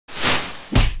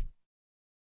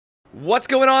What's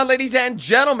going on, ladies and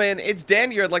gentlemen? It's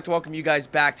Dan here. I'd like to welcome you guys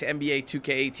back to NBA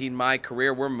 2K18 My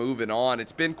Career. We're moving on.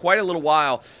 It's been quite a little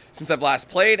while since I've last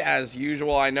played. As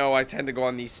usual, I know I tend to go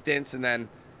on these stints and then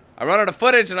I run out of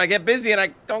footage and I get busy and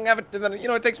I don't have it. And then,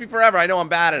 it takes me forever. I know I'm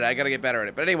bad at it. I got to get better at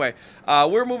it. But anyway,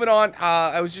 we're moving on.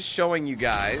 I was just showing you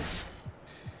guys.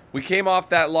 We came off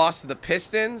that loss to the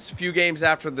Pistons a few games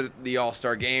after the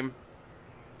All-Star game.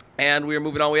 And we are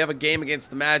moving on. We have a game against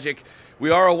the Magic. We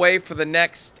are away for the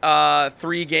next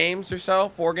 3 games or so.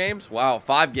 4 games? Wow,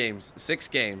 5 games. 6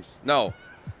 games. No.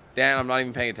 Dan, I'm not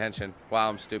even paying attention. Wow,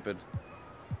 I'm stupid.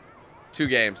 2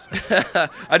 games.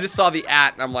 I just saw the @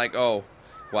 and I'm like, oh,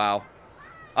 wow.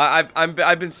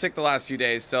 I've been sick the last few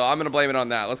days, so I'm going to blame it on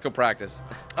that. Let's go practice.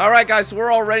 All right, guys, so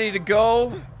we're all ready to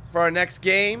go for our next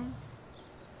game.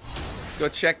 Let's go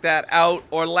check that out.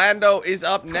 Orlando is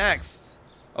up next.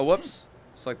 Oh, whoops.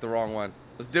 It's like the wrong one.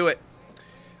 Let's do it.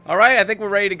 All right, I think we're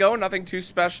ready to go. Nothing too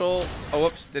special. Oh,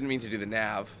 whoops. Didn't mean to do the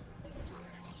nav.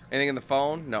 Anything in the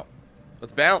phone? No.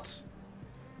 Let's bounce.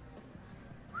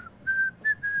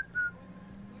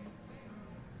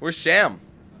 Where's Sham?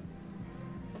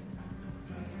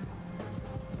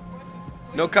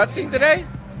 No cutscene today?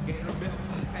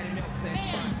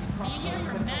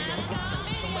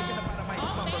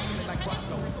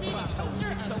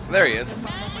 There he is.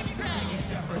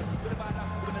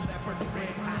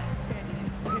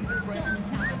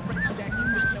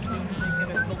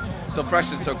 So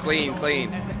fresh and so clean.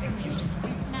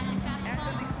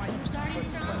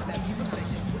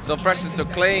 So fresh and so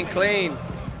clean.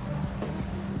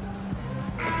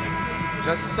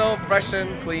 Just so fresh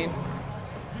and clean.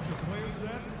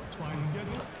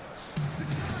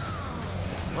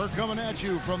 We're coming at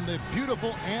you from the beautiful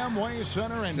Amway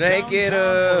Center in Take it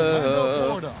downtown Orlando, up.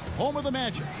 Florida, home of the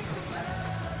Magic.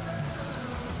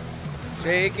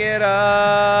 Take it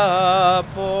up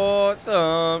for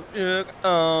some sugar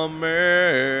on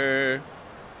me.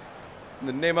 In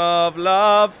the name of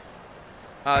love.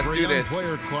 Let's For do young this.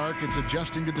 player Clark, it's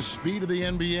adjusting to the speed of the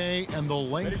NBA and the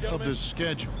length of the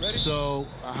schedule. So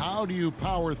how do you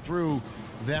power through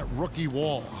that rookie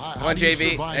wall? Come on,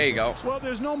 JV. There you go. Well,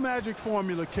 there's no magic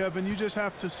formula, Kevin. You just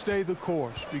have to stay the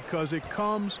course because it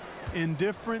comes in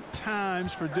different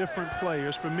times for different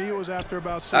players. For me, it was after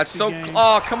about 60 That's so. games.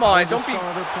 Oh, come on. I was a Don't be.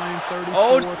 starter playing 34,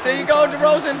 Oh, there you go, 35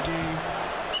 minutes DeRozan. a game.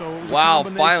 So it was a Wow,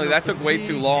 combination finally. of That took way too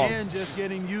fatigue long. and just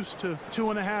getting used to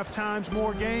 2.5 times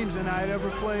more games than I had ever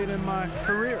played in my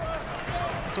career.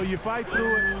 So you fight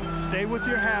through it, stay with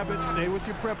your habits, stay with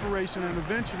your preparation, and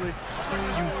eventually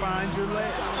you find your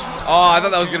ledge. Oh, I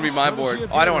thought that was going to be my board.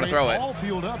 Oh, I don't want to throw it. All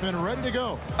fueled up and ready to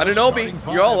go.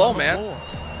 Anunoby, you're all alone, man.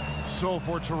 So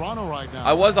for Toronto right now,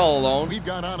 I was all alone. we've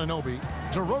got Anunoby.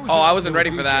 DeRozan, Oh, I wasn't ready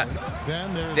for that.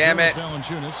 Then there's Damn it.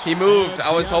 Valanciunas. He moved. And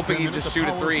I was Siakam hoping he'd at just the shoot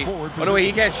a power 3. forward Oh, no, wait,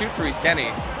 he position. can't shoot threes, can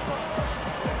he?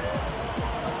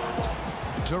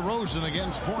 DeRozan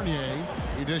against Fournier.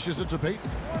 He dishes it to Payton.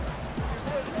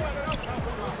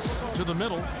 To the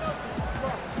middle.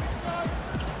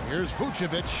 Here's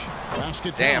Vucevic.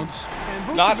 Basket Damn. counts.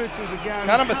 And Not- Vucevic is a guy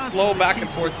kind who of a slow constantly back and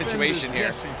keeps forth defenders situation here.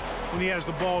 guessing when he has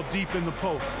the ball deep in the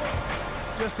post.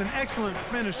 Just an excellent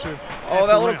finisher. Oh,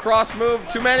 that little cross move.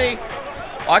 Too many.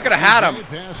 Oh, I could have had him. Great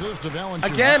passes to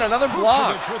Valanciunas. Again, another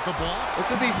block. Vucevic with the block.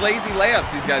 What's with these lazy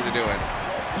layups these guys are doing?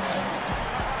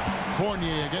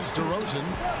 Fournier against DeRozan.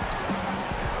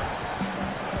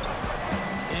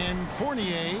 And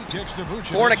Fournier kicks to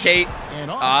Vucevic. Fornicate. And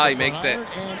off Ah, the he makes front it.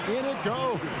 iron, And in it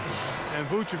goes. And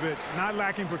Vucevic not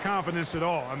lacking for confidence at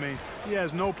all. I mean, he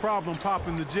has no problem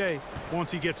popping the J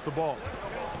once he gets the ball.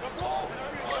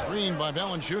 Screened by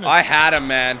Valanciunas. I had him,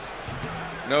 man.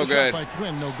 No Shot good. by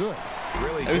Quinn, no good.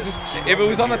 Really It was just, if it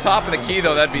was on the top of the key,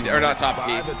 though, that'd be, or not top of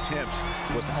the 5 key. attempts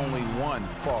with only 1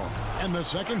 fall. And the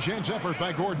second chance effort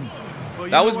by Gordon. Well,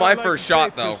 you That know was what my I like first to shot,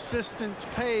 say, though. Persistence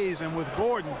pays, and with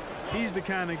Gordon, he's the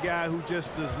kind of guy who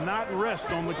just does not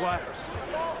rest on the glass.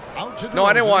 Out to No,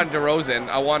 I didn't DeRozan. want DeRozan.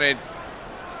 I wanted.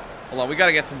 Hold on, we got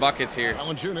to get some buckets here.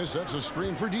 Valanciunas sets a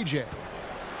screen for DJ.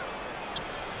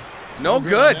 No on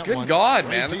good. that Good one. God,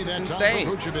 Great man. tee This is that time insane.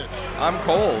 for Vucevic. I'm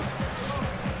cold.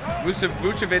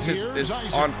 Vucevic is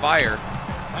on fire.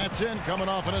 That's in, coming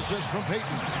off an assist from Payton.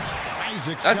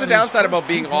 Isaac's That's got the his downside about first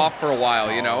being 2 off for a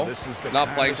while, you know? This is the Not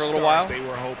kind playing of for a little start while. they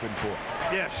were hoping for.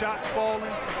 Yeah, shots falling,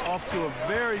 off to a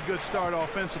very good start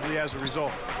offensively as a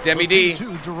result. Demi D. To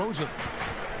DeRozan.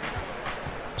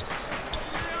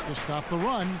 To stop the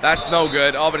run. That's no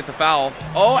good. Oh, but it's a foul.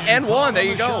 Oh, and one. There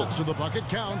you go. So the bucket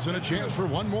counts and a chance for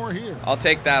one more here. I'll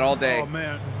take that all day. Oh,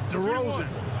 man. DeRozan,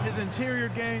 his interior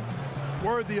game,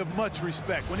 worthy of much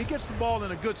respect. When he gets the ball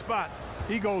in a good spot,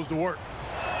 he goes to work.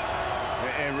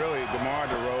 And really, DeMar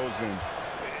DeRozan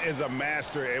is a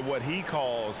master at what he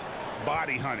calls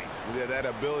body hunting. That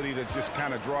ability to just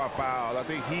kind of draw a foul. I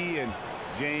think he and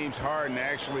James Harden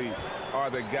actually are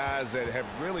the guys that have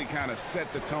really kind of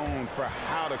set the tone for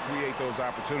how to create those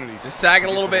opportunities. Just sagging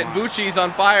a little bit. Vucci's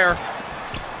on fire.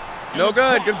 No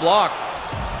good. Good block.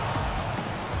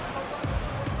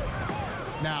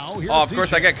 Now, oh, of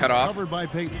course I get cut off. Covered by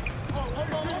Payton.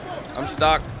 I'm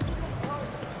stuck.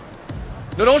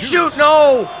 No, don't shoot.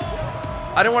 No.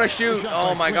 I didn't want to shoot.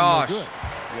 Oh, my gosh.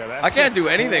 Yeah, I can't do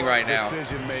anything right now.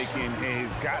 Decision making,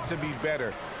 he's got to be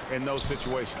better in those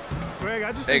situations. Greg,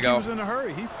 I just think he was in a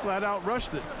hurry. He flat out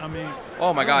rushed it. I mean,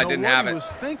 oh my God, didn't have it. He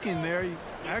was thinking there. He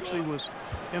actually was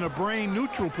in a brain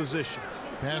neutral position.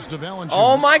 Pass to Valanciunas.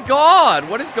 Oh my God,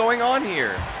 what is going on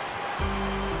here?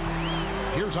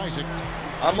 Here's Isaac.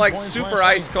 I'm like super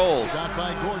ice cold. Shot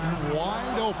by Gordon,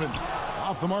 wide open.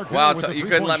 Off the mark. Wow, you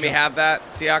couldn't let me have that,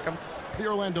 Siakam. The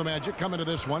Orlando Magic coming to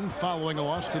this one following a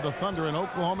loss to the Thunder in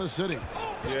Oklahoma City.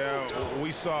 Yeah,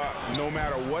 we saw no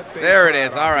matter what they there it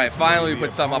is. All right, finally we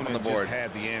put some up on the board. Just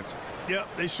had the answer. Yep,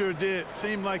 they sure did.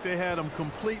 Seemed like they had them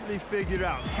completely figured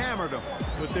out. Hammered them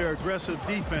with their aggressive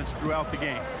defense throughout the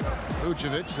game.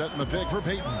 Vucevic setting the pick for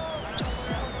Payton.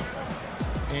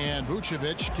 And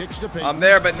Vucevic kicks to Payton. I'm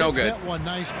there, but no good. That one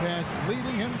nice pass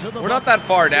leading him to the We're not that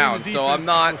far down, so I'm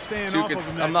not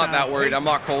that worried. I'm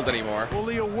not cold anymore.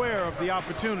 Fully aware of the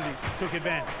opportunity, took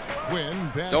advantage.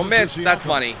 Quinn don't miss. That's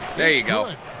money. There you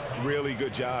go. Really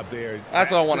good job there.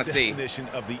 That's what I want to see. Definition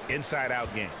of the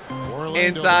inside-out game.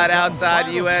 Inside,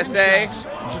 outside, USA.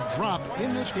 To drop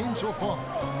in this game so far.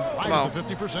 Right at the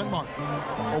 50% mark.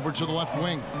 Over to the left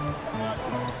wing.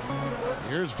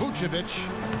 Here's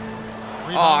Vucevic.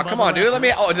 Oh, come on, dude. Let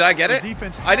me. Oh, did I get it?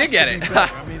 I did get it.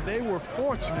 I mean, they were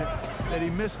fortunate that he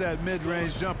missed that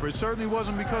mid-range jumper. It certainly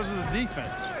wasn't because of the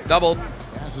defense. Doubled.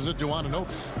 Passes it to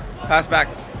Anunoby. Pass back.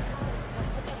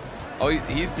 Oh,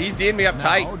 he's D'ing me up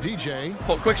tight. DJ.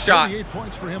 Oh, quick shot. 38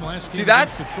 points for him last game. See,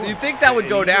 that's. You think that would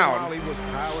go down? While he was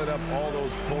piling up all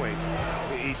those points,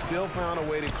 he still found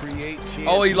a way to create chances.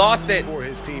 Oh, he lost it for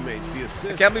his teammates. The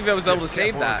assist. I can't believe I was able to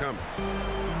save that.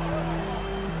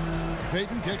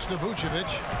 Payton kicks to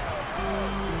Vucevic.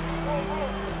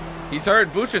 He's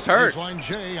hurt. Vuce is hurt. Baseline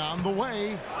J on the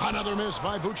way. Another miss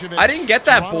by Vucevic. I didn't get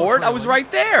that board. I was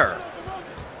right there.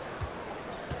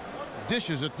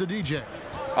 Dishes it to DJ.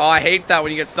 Oh, I hate that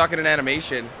when you get stuck in an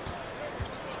animation.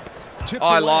 Oh,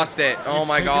 I lost it. Oh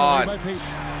my God.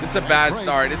 This is a bad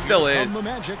start. It still is.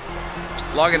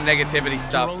 Log in negativity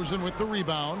stuff. DeRozan with the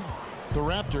rebound. The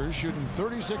Raptors shooting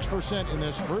 36% in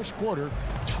this first quarter,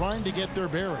 trying to get their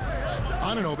bearings.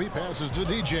 Anunoby passes to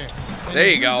DJ. There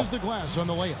you go. The glass on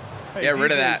the layup. Hey, get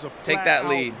rid of DJ's that. Take that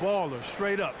lead. Baller,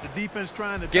 straight up. The defense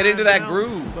trying to get into that down,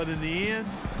 groove. But in the end,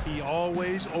 he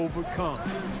always overcomes.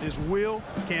 His will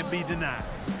can't be denied.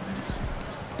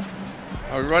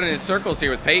 We're running in circles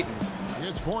here with Payton.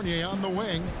 It's Fournier on the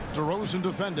wing. DeRozan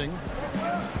defending.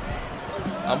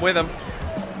 I'm with him.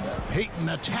 Payton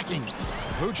attacking.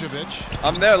 Vucevic.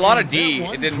 I'm there. A lot of D.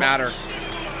 It didn't matter.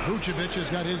 Vucevic has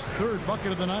got his third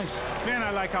bucket of the night. Man,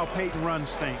 I like how Payton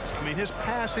runs things. I mean, his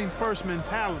passing first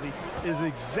mentality is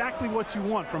exactly what you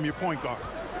want from your point guard.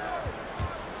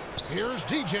 Here's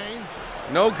DJ.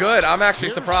 No good. I'm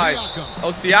actually surprised. Siakam.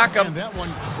 Oh, Siakam. And that one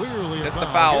clearly gets the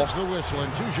foul. Gets the whistle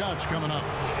and 2 shots coming up.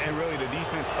 And really the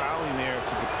defense fouling there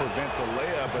to prevent the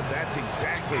layup, but that's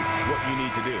exactly what you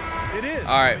need to do. It is.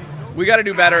 All right. We got to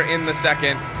do better in the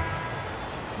second.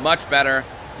 Much better.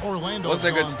 Orlando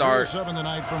wasn't a good start.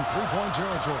 Tonight from 3-point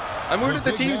territory. I moved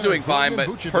the team's doing fine, but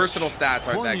personal stats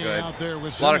aren't that good.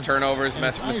 A lot of turnovers,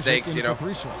 mistakes, you know.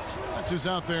 That's who's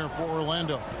out there for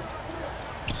Orlando.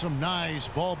 Some nice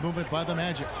ball movement by the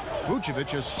Magic.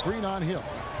 Vucevic is screen on Hill.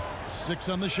 6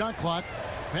 on the shot clock.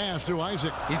 Pass to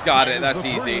Isaac. He's got it. That's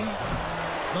easy.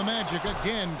 The Magic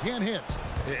again can't hit.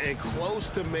 And close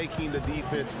to making the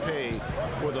defense pay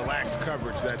for the lax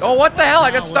coverage. Oh, what the hell? I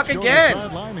got stuck again.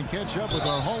 And catch up with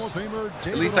our Hall of Famer,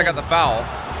 at least I got the foul.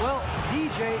 Well,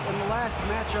 DJ in the last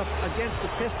matchup against the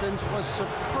Pistons was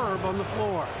superb on the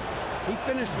floor. He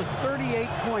finished with 38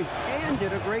 points and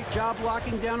did a great job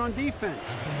locking down on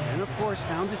defense. And, of course,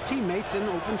 found his teammates in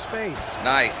open space.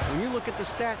 Nice. When you look at the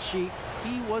stat sheet,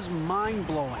 he was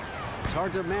mind-blowing. It's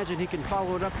hard to imagine he can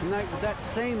follow it up tonight with that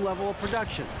same level of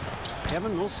production.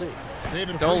 Kevin, we'll see.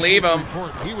 Don't leave him.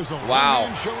 He was a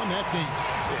wow. Showing that thing.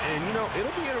 And, you know,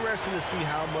 it'll be interesting to see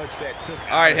how much that took.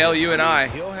 All right, Hill, you and I.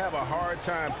 He'll have a hard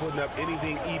time putting up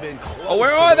anything even close. Oh,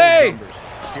 where are they?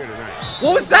 Here tonight.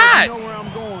 What was that? You know where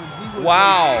I'm going.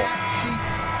 Wow.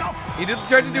 He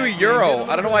tried to do a Euro.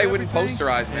 I don't know why he wouldn't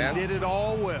posterize, man. Did it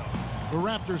all well. The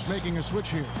Raptors making a switch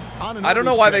here. I don't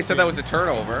know why they said that was a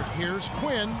turnover. Here's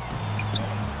Quinn.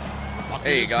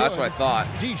 There you go. That's what I thought.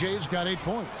 DJ's got 8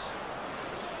 points.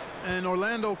 And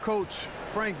Orlando coach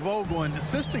Frank Vogel, an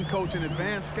assistant coach and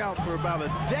advanced scout for about a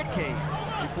decade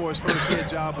before his first head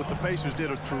job with the Pacers,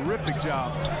 did a terrific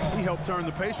job. He helped turn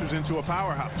the Pacers into a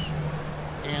powerhouse.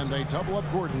 And they double up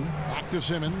Gordon. Back to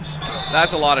Simmons.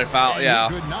 That's a lot of foul. And Yeah.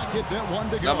 he could not get that one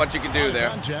to go. Not much you can do there.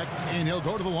 Contact, and he'll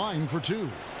go to the line for 2.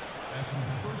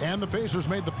 And the Pacers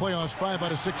made the playoffs 5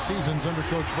 out of 6 seasons under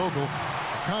Coach Vogel.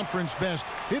 Conference best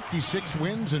 56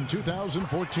 wins in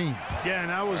 2014. Yeah,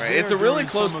 and I was Right, there it's a really during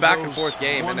close some of back and those forth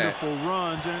game, isn't it? wonderful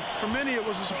runs, and for many it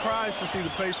was a surprise to see the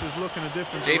Pacers look in a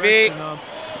different JB. direction.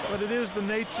 But it is the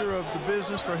nature of the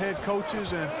business for head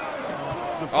coaches and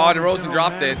the Oh, former DeRozan general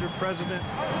dropped it. manager, president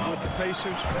with the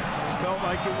Pacers. Felt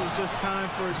like it was just time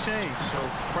for a change. So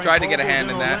Frank Tried to get a Vogel's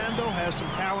hand in that. Orlando has some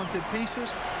talented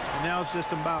pieces, and now it's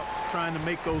just about trying to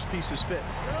make those pieces fit.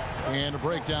 And a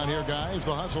breakdown here, guys.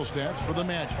 The hustle stats for the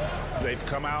Magic. They've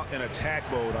come out in attack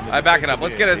mode on the All right, back it up.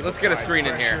 defensive end. Let's get a They've screen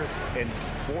in applied here. pressure And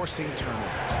forcing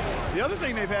turnovers. The other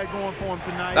thing they've had going for them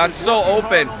tonight. That's is so working hard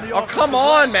open. on the Oh, come offensive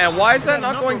on, glass. man. Why is They that got a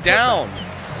not number going of down?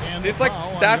 And See, it's the like foul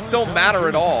on stats don't Jonas matter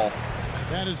at Valanciunas. all.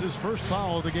 That is his first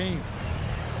foul of the game.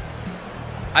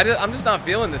 I'm just not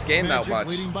feeling this game that Magic much.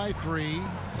 leading by 3.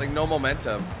 It's like no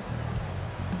momentum.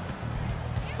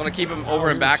 Just want to keep him Now over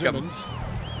and here's back him. Simmons.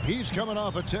 He's coming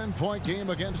off a 10-point game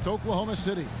against Oklahoma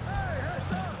City.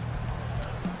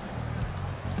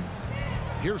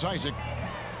 Here's Isaac.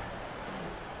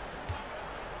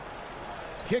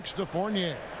 Kicks to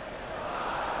Fournier.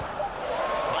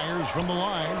 Fires from the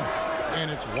line. And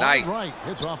it's wide Nice. right.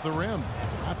 It's off the rim.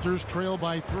 Raptors trail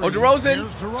by 3. Oh, DeRozan.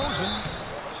 Here's DeRozan.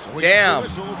 So he gets Damn. the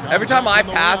whistle. Every time I Contact in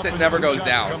the pass, lap it and never 2 goes shots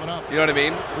down. coming up. You know what I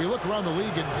mean? We look around the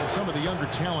league at some of the younger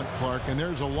talent, Clark, and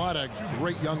there's a lot of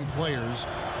great young players.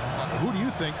 Who do you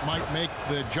think might make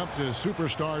the jump to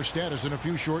superstar status in a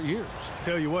few short years?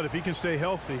 Tell you what, if he can stay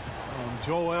healthy,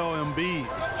 Joel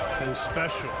Embiid is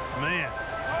special. Man,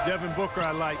 Devin Booker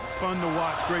I like, fun to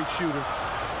watch, great shooter.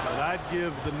 But I'd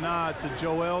give the nod to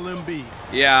Joel Embiid.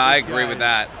 Yeah, I This agree guy with is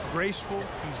that. Graceful,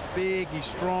 he's big, he's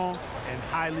strong, and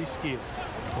highly skilled.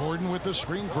 Gordon with the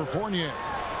screen for Fournier.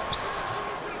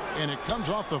 And it comes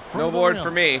off the front No of the board rim.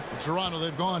 for me. Toronto,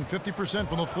 they've gone 50%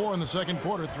 from the floor in the second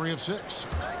quarter, 3 of 6.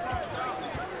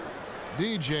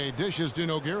 DJ dishes to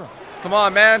Nogueira. Come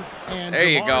on, man. And There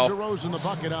you DeMar go. DeRozan the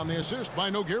bucket on the assist by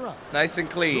Nogueira. Nice and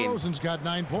clean. DeRozan's got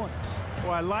 9 points.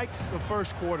 Well, I liked the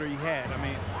first quarter he had. I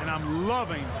mean, and I'm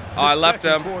loving the Oh, I left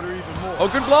second him. quarter even more. Oh,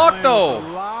 good block, Playing though. with a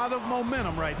lot of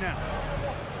momentum right now.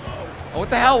 Oh, what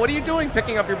the hell? What are you doing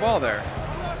picking up your ball there?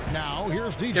 Now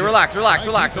here's DJ. Okay, relax, relax, Tight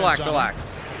relax, defense relax, on him. relax.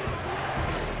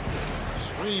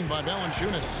 Screen by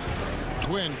Valanciunas.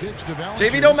 Quinn kicks to Valanciunas.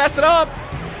 JV, don't mess it up.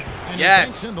 And he Yes.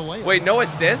 banks in the layup. Wait, no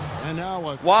assist? And now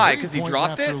a Why? Because he 3-point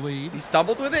dropped it? Raptor lead. He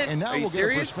stumbled with it? And now Are you we'll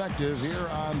serious? get a perspective here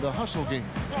on the hustle game.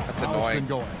 That's How it's annoying. been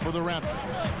going for the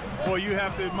Raptors. Boy, you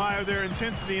have to admire their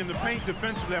intensity in the paint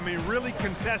defensively. I mean, really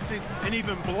contesting and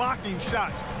even blocking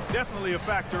shots. Definitely a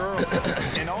factor early.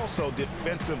 And also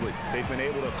defensively, they've been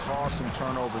able to cause some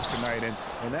turnovers tonight,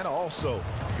 and that also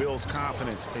builds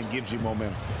confidence and gives you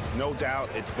momentum. No doubt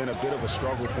it's been a bit of a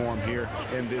struggle for him here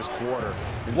in this quarter.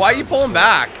 Why are you pulling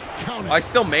back? Count it. I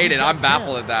still made He's it. got I'm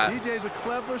baffled 10. at that. DJ's a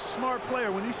clever, smart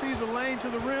player. When he sees a lane to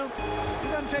the rim, he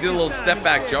doesn't take Did a his little time. step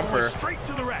back Instead, jumper. going straight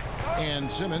to the rack. And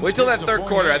Simmons. Wait till kicks that to third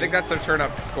quarter. Fournier. I think that's their turn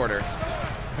up quarter.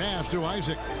 Pass to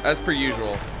Isaac. As per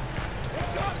usual.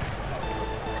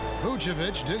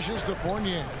 Vucevic dishes to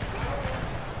Fournier.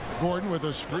 Gordon with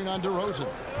a screen on DeRozan.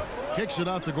 Kicks it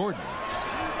out to Gordon.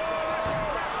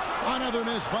 Another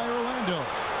miss by Orlando.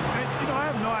 And, you know, I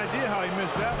have no idea how he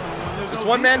missed that one. When there's Just no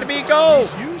one man to defense beat, around, go!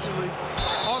 he's usually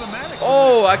automatic.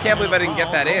 Oh, I can't believe I And a didn't get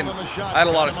foul that called in. on the shot. I had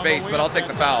a lot of Got him on the space, way but I'll up take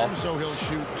that the foul. time, so he'll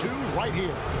shoot 2 right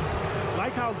here.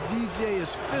 Like how DJ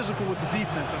is physical with the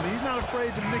defense. I mean, he's not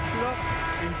afraid to mix it up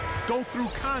and go through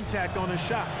contact on his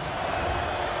shots.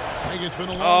 I think it's been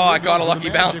a long Oh, I rebuild got a for the lucky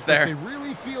Magic, bounce but there. They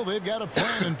really feel they've got a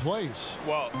plan in place.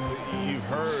 Well, you've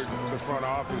heard the front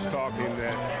office talking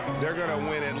that they're going to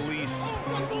win at least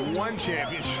one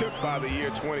championship by the year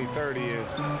 2030. And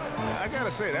I got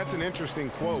to say, that's an interesting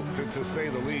quote, to say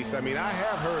the least. I mean, I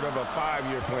have heard of a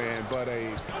 5-year plan, but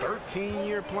a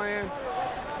 13-year plan,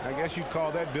 I guess you'd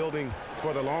call that building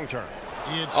for the long term.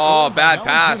 It's Oh, stolen by bad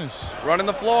pass. Valanciunas. Running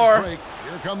the Nice floor. break.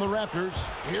 Here come the Raptors.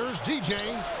 Here's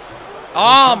DJ.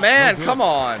 Oh, man. Come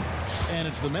on. And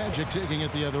it's the Magic taking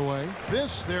it the other way.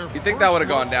 This, their You'd think that first would've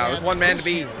gone look down. It was at one man to this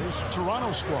beat. year's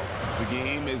Toronto squad. The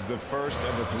game is the first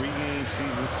of a 3-game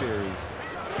season series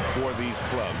for these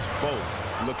clubs,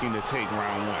 both looking to take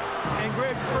round 1. And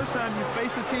Greg, first time you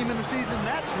face a team in the season,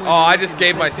 that's when I just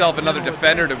gave myself another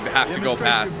defender to have to go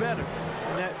past. Better.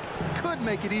 And that could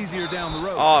make it easier down the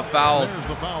road. Oh, foul. There's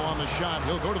the foul on the shot.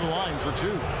 He'll go to the line for 2.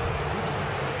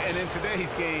 And in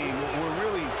today's game, we're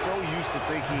really so used to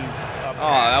thinking of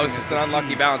that was just an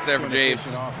unlucky bounce there for James.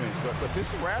 Offense. But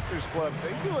this Raptors club,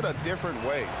 they do it a different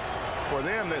way. For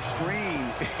them, the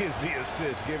screen is the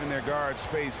assist, giving their guard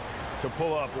space to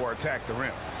pull up or attack the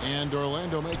rim. And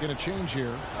Orlando making a change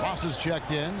here. Ross is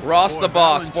checked in. Ross the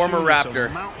boss, former Raptor.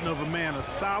 A mountain of a man, a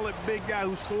solid big guy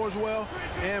who scores well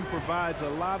and provides a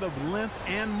lot of length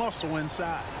and muscle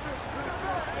inside.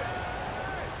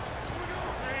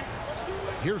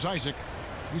 Here's Isaac.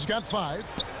 He's got 5.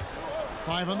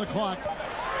 5 on the clock.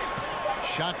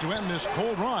 Shot to end this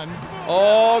cold run.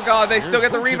 Oh, God, they still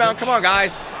get the rebound. Come on,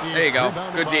 guys. There you go.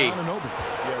 Good D.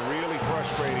 Yeah, really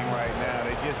frustrating right now.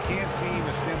 They just can't seem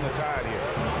to stem the tide here.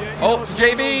 Yeah, to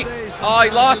JB. Oh, he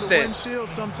lost it. Windshield,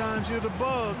 sometimes you're the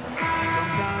bug.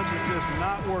 Sometimes it's just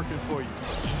not working for you.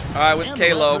 All right, with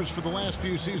Kalo. For the last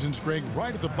few seasons, Greg,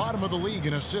 right at the bottom of the league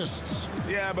in assists.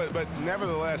 Yeah, but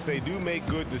nevertheless, they do make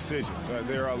good decisions.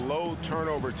 They're a low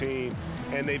turnover team,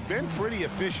 and they've been pretty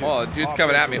efficient. Oh, dude's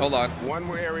coming at me. Hold on. One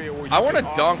area where I want to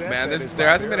dunk, man. There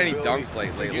hasn't been any dunks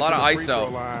lately. A lot of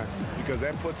ISO. Because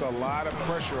that puts a lot of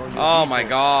pressure on your oh my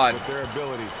God. With their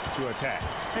ability to attack.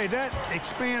 Hey, that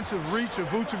expansive reach of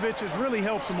Vucevic's really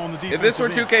helps him on the defense. If this were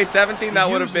 2K17, that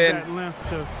would have been. That length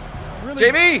to really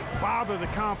JB. Bother the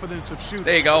confidence of shooting.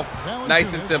 There you go.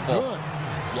 Nice and simple. Well,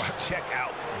 check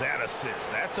out that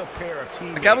assist. That's a pair of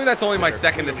teammates. I can't believe that's only my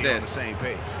second assist. On the same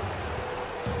page.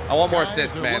 I want more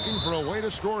assists, man. Looking for a way to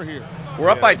score here.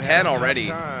 We're up by 10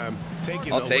 already.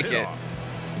 I'll take it.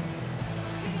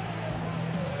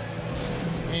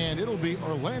 And it'll be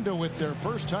Orlando with their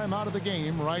first time out of the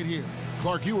game right here.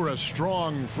 Clark, you were a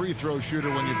strong free throw shooter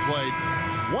when you played.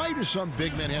 Why do some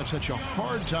big men have such a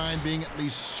hard time being at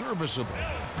least serviceable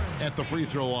at the free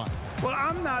throw line? Well,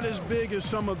 I'm not as big as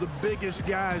some of the biggest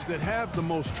guys that have the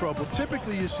most trouble.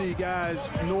 Typically, you see guys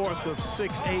north of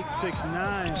 6'8",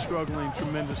 6'9", struggling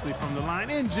tremendously from the line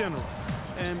in general.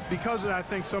 And because I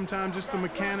think sometimes it's the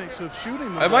mechanics of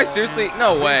shooting the Am I seriously?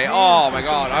 No way. Oh, my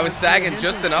God. I was sagging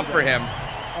just enough for him.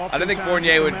 I didn't think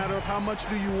Fournier would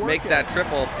make that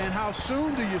triple. And how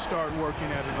soon do you start working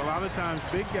at it? A lot of times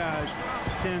big guys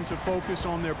tend to focus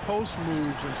on their post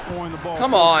moves and scoring the ball.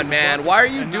 Come on, man. Why are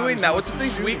you doing that? What's with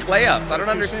these weak layups? I don't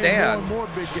understand.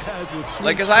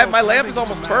 Like, because my layup is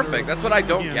almost perfect. That's what I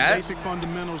don't get. Basic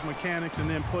fundamentals, mechanics, and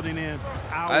then putting in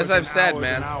hours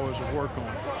and hours of work on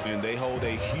it. And they hold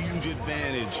a huge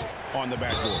advantage on the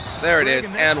backboard. There it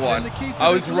is, and one. I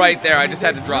was right there. I just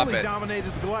had to drop it.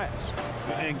 Dominated the glass.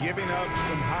 And giving up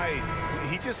some height,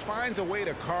 he just finds a way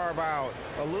to carve out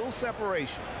a little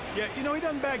separation. Yeah, you know, he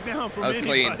doesn't back down from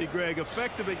anybody, Greg.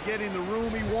 Effective at getting the room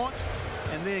he wants,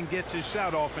 and then gets his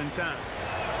shot off in time.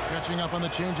 Catching up on the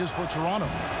changes for Toronto.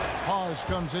 Hawes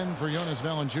comes in for Jonas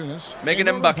Valanciunas. Making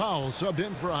him buckets. Powell subbed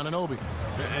in for Anunoby.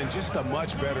 And just a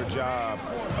much better job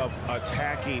of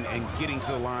attacking and getting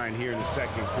to the line here in the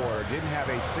second quarter. Didn't have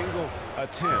a single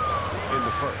attempt in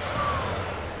the first.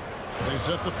 They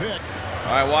set the pick.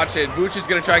 All right, watch it. Vooch is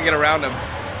going to try and get around him.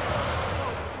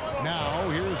 Now,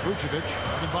 here's Vucevic,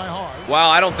 headed by Hawes. Wow,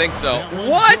 I don't think so.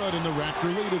 What?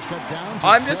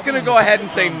 I'm just going to go ahead and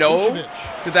say no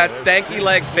to that stanky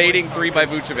leg fading 3 by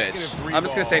Vucevic. I'm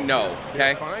just going to say no,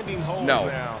 okay? No.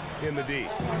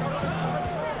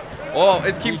 Oh,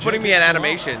 it keeps putting me in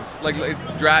animations. Like, it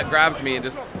grabs me and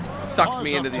just sucks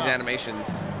me into these animations.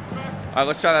 All right,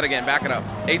 let's try that again. Back it up.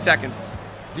 8 seconds.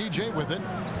 DJ with it.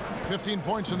 15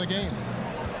 points in the game.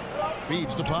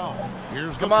 Feeds to Powell.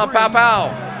 Here's the Come on, Pow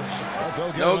Pow.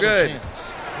 No good.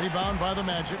 Chance. Rebound by the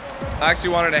Magic. I actually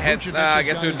wanted to hit. I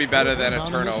guess it would be better than a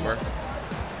turnover.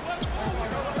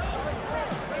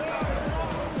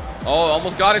 Oh,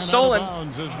 almost got it stolen.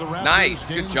 Nice.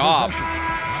 Good job.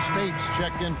 Spades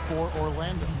checked in for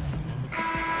Orlando.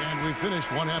 And we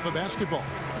finished one half of basketball.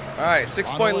 All right,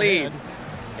 6-point lead.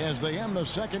 As they end the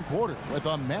second quarter with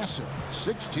a massive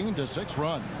 16-6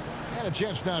 run. And a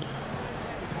chance now.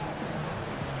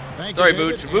 Sorry,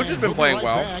 Vooch. Vooch has been playing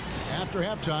well. After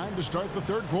halftime to start the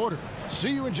third quarter.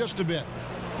 See you in just a bit.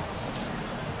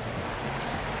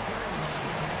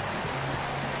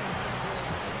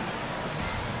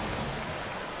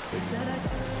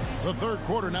 The third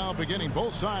quarter now beginning.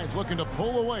 Both sides looking to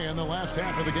pull away in the last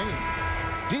half of the game.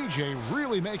 DJ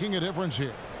really making a difference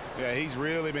here. Yeah, he's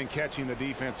really been catching the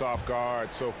defense off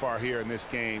guard so far here in this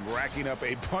game, racking up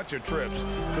a bunch of trips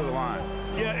to the line.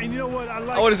 Yeah, and you know what? I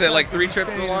like. Oh, what is it, like 3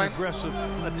 trips to the line? Aggressive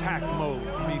attack mode.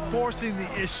 I mean, forcing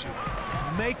the issue,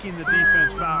 making the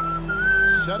defense foul.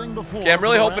 Setting the floor. Yeah, I'm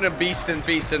really hoping to beast and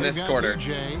feast in this quarter.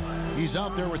 DJ. He's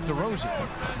out there with DeRozan.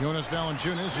 Jonas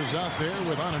Valanciunas is out there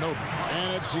with Anunoby.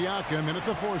 And it's Siakam in at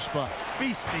the 4 spot.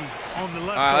 Feasting on the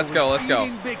left. All right, let's go. Let's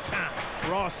go. Big time.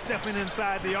 Ross stepping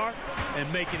inside the arc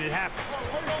and making it happen.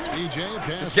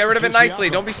 DJ Just get rid of it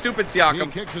nicely. Don't be stupid, Siakam.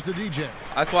 He kicks it to DJ.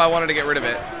 That's why I wanted to get rid of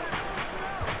it.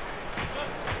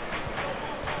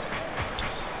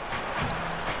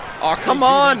 Oh, come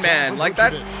on, man. Like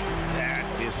that. That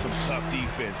is some tough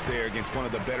defense there against one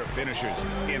of the better finishers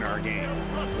in our game.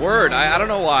 Word. I don't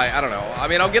know why. I don't know. I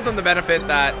mean, I'll give them the benefit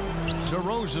that.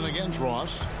 DeRozan against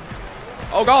Ross.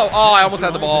 Oh, go. Oh, I almost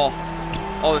had the ball.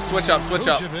 Oh, switch up, switch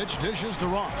up. Vucevic dishes to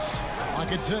Ross.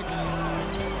 Lock at 6.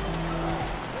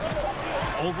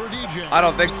 Over DJ. I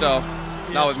don't think so.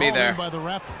 Not with me there. By the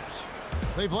Raptors.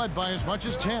 They've led by as much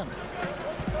as 10.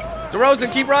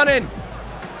 DeRozan, keep running.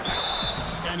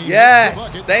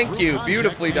 Yes, thank you.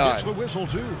 Beautifully done. The whistle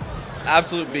too.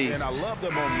 Absolute beast. And I love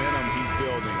the momentum he's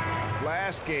building.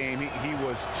 Last game, he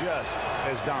was just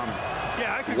as dominant.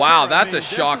 Yeah, wow, that's a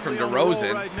shock from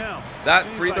DeRozan. Right now. That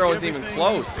free throw isn't even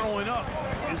close. Throwing up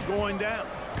is going down.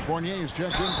 Fournier's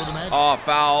checked in for the Magic. Oh,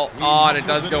 foul. Oh, and it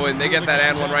does go in. They get that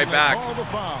and one right back.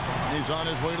 He's on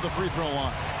his way to the free throw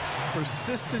line.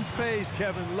 Persistence pays.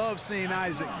 Kevin loves seeing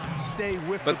Isaac stay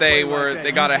with. But they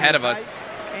got ahead of us.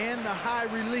 And the high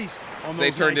release. They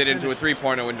turned it into a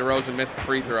 3-pointer when DeRozan missed the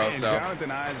free throw. And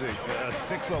Jonathan Isaac, a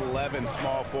 6'11"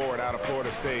 small forward out of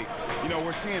Florida State. You know,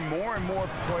 we're seeing more and more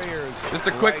players. Just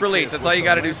a quick release. That's all you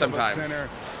got to do sometimes. Center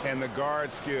and the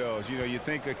guard skills. You know, you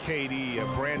think of KD,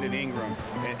 of Brandon Ingram,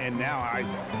 and now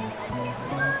Isaac.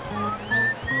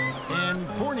 And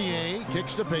Fournier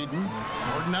kicks to Payton.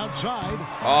 Gordon outside.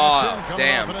 Oh,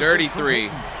 damn. Dirty 3.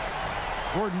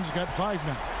 Gordon's got 5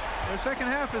 now. Their second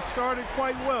half has started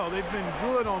quite well. They've been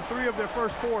good on 3 of their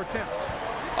first 4 attempts.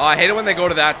 Oh, I hate it when they go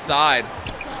to that side.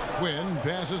 Quinn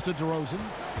passes to DeRozan.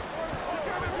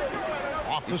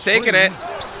 He's taking it.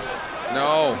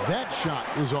 No. That shot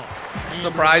is off.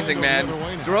 Surprising, man.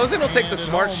 DeRozan will take the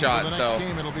smart shot, so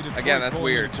again, that's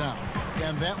weird.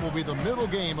 And that will be the middle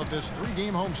game of this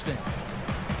 3-game homestand.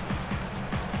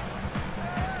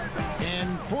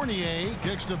 And Fournier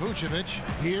kicks to Vucevic.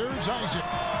 Here's Isaac.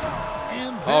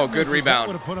 Oh, good rebound.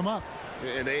 Would have put him up.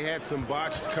 And they had some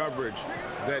botched coverage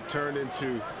that turned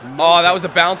into. Oh, that was a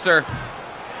bouncer.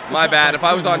 My bad. If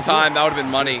I was on time, that would have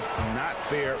been money. Just not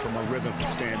there from a rhythm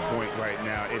standpoint right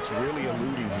now. It's really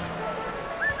eluding him.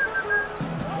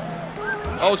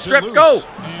 Oh, strip, go.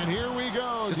 And here we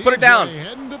go. Just put it down.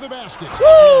 Heading to the basket.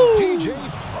 Woo! DJ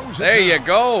throws it there you down.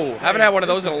 go. Haven't had one of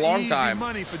those in a long time.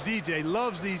 Money for DJ.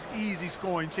 Loves these easy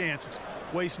scoring chances.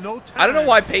 Waste no time. I don't know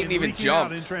why Payton even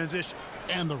jumped. In transition.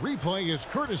 And the replay is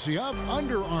courtesy of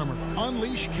Under Armour.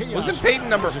 Unleash chaos. Wasn't Payton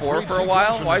number 4 for a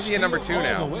while? Why is he at number 2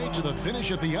 now? All the way to the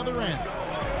finish at the other end.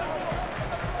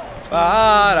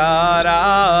 Ba-da-da.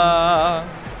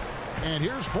 And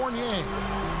here's Fournier.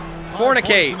 5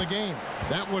 Fornicate. points in the game.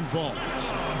 That one falls.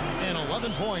 And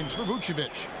 11 points for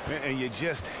Vucevic. And you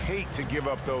just hate to give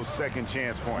up those second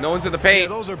chance points. No one's in the paint.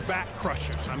 Yeah, those are back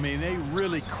crushers. I mean, they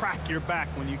really crack your back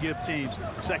when you give teams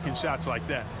second shots like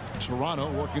that. Toronto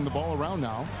working the ball around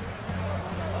now.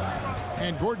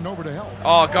 And Gordon over to help.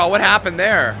 Oh, God, what happened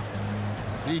there?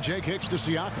 DJ kicks to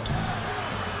Siakam.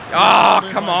 Oh,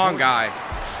 come on, guy.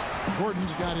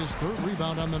 Gordon's got his 3rd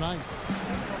rebound on the night.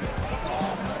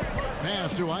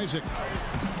 Pass to Isaac.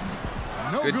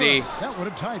 No good good. D. That would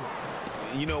have tied it.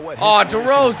 You know what? Oh,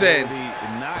 DeRozan.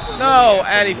 No,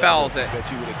 and he fouls it.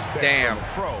 That you would expect damn. from a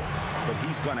pro, but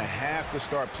he's going to have to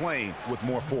start playing with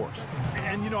more force.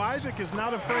 And, you know, Isaac is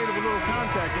not afraid of a little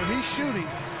contact. When he's shooting,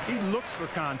 he looks for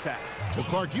contact. So,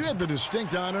 Clark, you had the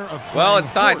distinct honor of playing well,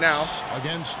 it's tied now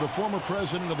against the former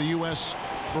president of the U.S.,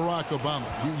 Barack Obama.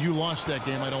 You lost that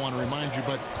game. I don't want to remind you,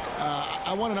 but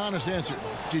I want an honest answer.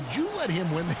 Did you let him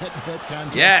win that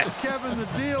contest? Yes. Kevin, the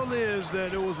deal is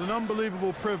that it was an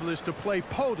unbelievable privilege to play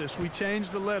POTUS. We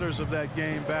changed the letters of that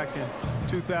game back in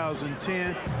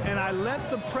 2010, and I let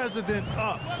the president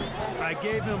up. I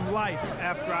gave him life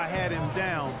after I had him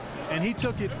down, and he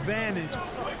took advantage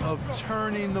of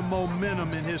turning the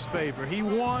momentum in his favor. He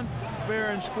won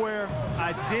fair and square.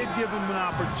 I did give him an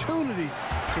opportunity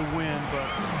to win, but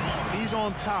he's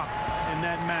on top in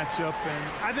that matchup, and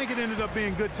I think it ended up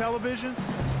being good television.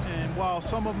 And while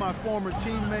some of my former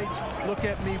teammates look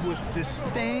at me with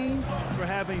disdain for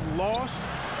having lost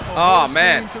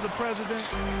to the president,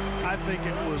 I think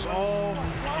it was all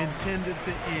intended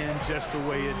to end just the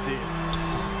way it did.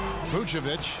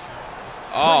 Vucevic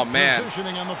Oh, man.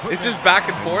 It's just back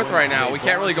and forth right now. We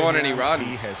can't really go on any run.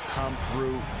 He has come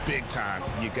through big time.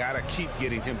 You got to keep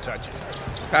getting him touches.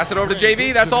 Pass it over to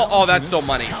JV. That's all. Oh, that's so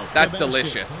money. That's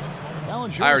delicious. I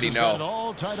already know.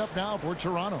 All tied up now for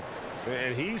Toronto.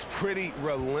 And he's pretty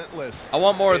relentless. I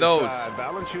want more of those.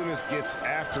 Valanciunas gets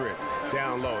after it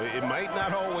down low. It might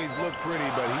not always look pretty,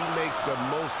 but he makes the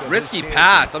most of risky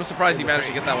pass. I'm surprised he managed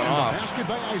to get that one off. Basket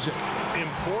by Isaac.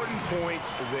 Important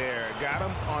points there. Got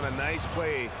him on a nice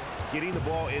play, getting the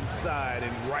ball inside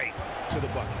and right to the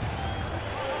bucket.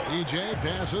 DJ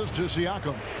passes to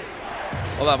Siakam.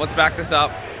 Hold on, let's back this up.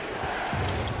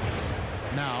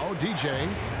 Now DJ,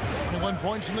 21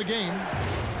 points in the game.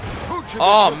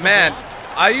 Oh, man.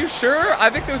 Are you sure? I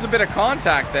think there was a bit of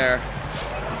contact there.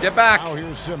 Get back. Now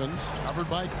here's Simmons, covered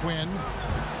by Quinn.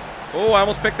 Oh, I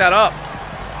almost picked that up.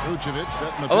 Vucevic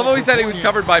setting the I love how he said he was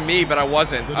covered by me, but I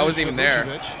wasn't. I wasn't even there.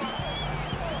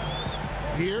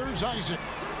 Here's Isaac.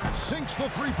 Sinks the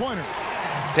three-pointer.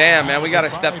 Damn, man, we got to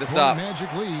step this up.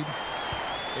 Magic lead.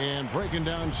 And breaking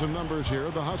down some numbers here,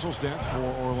 the hustle stats for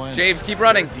Orlando. James, keep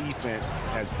running. Their defense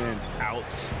has been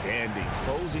outstanding,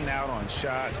 closing out on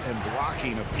shots and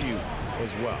blocking a few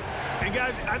as well. And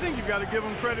guys, I think you've got to give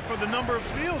them credit for the number of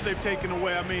steals they've taken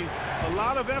away. I mean, a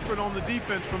lot of effort on the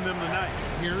defense from them tonight.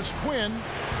 Here's Quinn.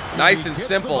 Nice and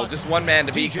simple, just one man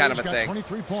to beat kind of a thing.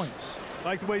 23 points.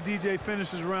 Like the way DJ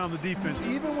finishes around the defense.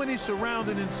 Even when he's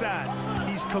surrounded inside,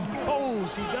 he's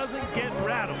composed. He doesn't get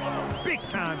rattled. Big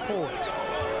time poise.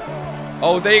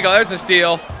 Oh, there you go. There's a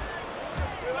steal.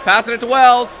 Passing it to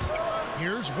Wells.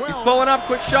 Here's Wells. He's pulling up,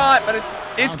 quick shot, but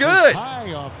it's good.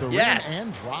 High off the rim yes.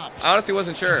 and drops. I honestly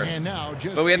wasn't sure. And now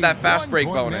just but we had that fast break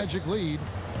bonus. Magic lead.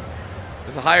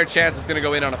 There's a higher chance it's going to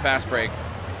go in on a fast break.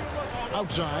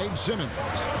 Outside, Simmons.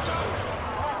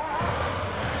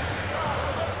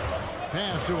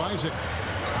 Pass to Isaac.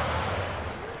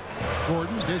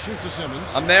 Gordon dishes to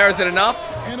Simmons. I'm there. Is it enough?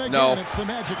 And again, no. It's the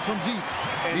Magic from deep.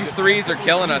 These threes are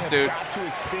killing us, dude. Got to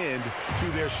extend to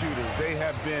their shooters. They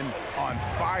have been on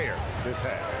fire this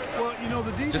half. Well, you know,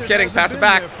 the defense just kidding. Pass it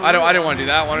back. I didn't want to do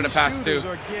that. I wanted to pass it too.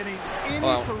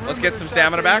 Well, let's get some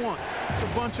stamina back. It's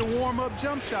a bunch of warm-up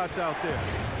jump shots out there.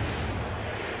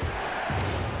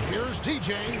 Here's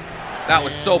DJ. That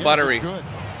was so buttery. Good.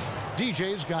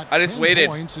 DJ's got I just waited.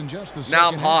 Points in just the now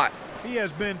I'm hot. He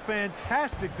has been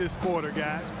fantastic this quarter,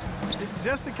 guys. It's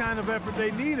just the kind of effort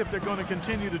they need if they're going to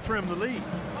continue to trim the lead.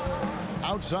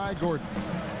 Outside Gordon.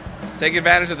 Take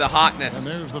advantage of the hotness. And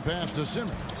there's the pass to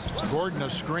Simmons. Gordon a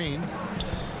screen.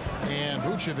 And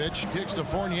Vucevic kicks to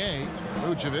Fournier.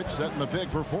 Vucevic setting the pick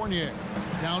for Fournier.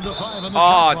 Down to 5 on the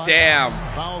shot clock. Damn.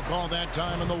 Foul call that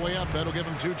time on the way up. That'll give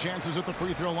him 2 chances at the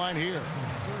free throw line here.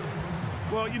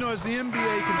 Well, you know, as the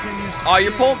NBA continues to... Oh,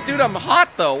 you're pulling... Dude, I'm hot,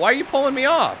 though. Why are you pulling me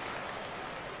off?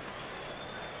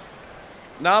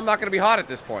 No, I'm not going to be hot at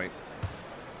this point.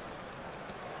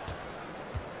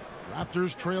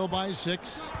 Raptors trail by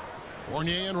 6.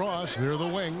 Fournier and Ross, they're the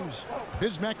wings.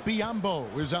 Bismack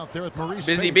Biyombo is out there at Maurice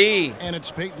Busy Spates, B. And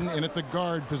it's Peyton in at the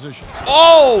guard position.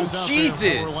 Oh,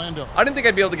 Jesus. I didn't think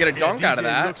I'd be able to get a dunk out of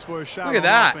that. Looks for a shot Look at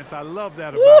that. Offense. I love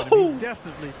that about him. He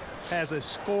definitely has a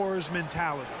scorer's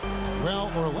mentality.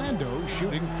 Well, Orlando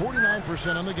shooting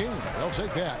 49% on the game. They'll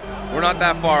take that. We're not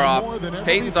that far off.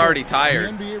 Peyton's already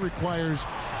tired. The NBA requires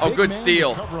good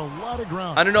steal. cover a lot of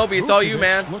ground. Anunoby, it's all you,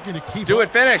 man. Do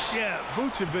it, finish. Yeah,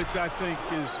 Vucevic, I think,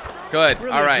 is good.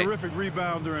 Really all right. a terrific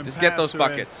rebounder and just get those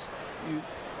buckets. You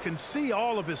can see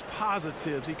all of his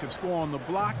positives. He can score on the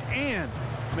block and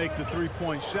make the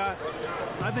three-point shot.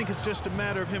 I think it's just a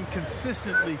matter of him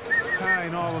consistently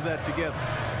tying all of that together.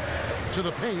 To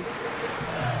the paint.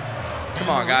 Come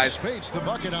on, guys. Spates the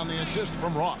bucket on the assist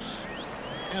from Ross.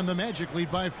 And the Magic lead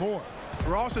by 4.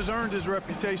 Ross has earned his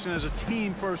reputation as a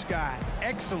team-first guy.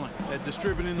 Excellent at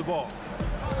distributing the ball.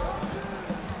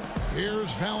 Here's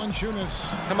Valanciunas.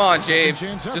 Come on, James.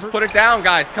 Just put it down,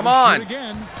 guys. Come on.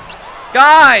 Again.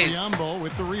 Guys! Biyombo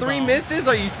with the rebound. 3 misses?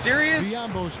 Are you serious?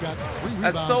 Biyombo's got 3 rebounds.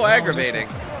 That's so aggravating.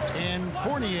 And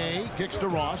Fournier kicks to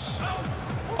Ross.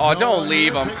 Oh, don't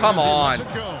leave him. Come on.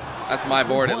 That's my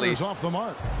board at least. Off the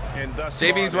mark. And thus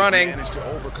JV's running. Managed to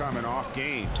overcome an off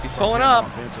game. He's pulling up.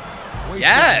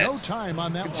 Yes. No time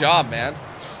on that Good job, man.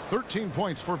 13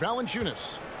 points for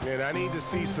Valanciunas. And I need to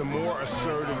see some more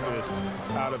assertiveness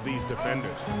out of these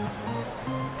defenders.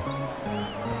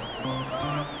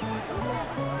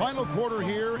 Final quarter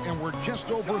here, and we're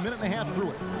just over 1.5 minutes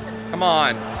through it. Come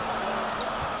on.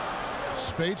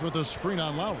 Spates with a screen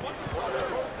on Lowry.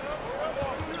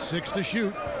 6 to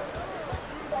shoot.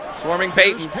 Swarming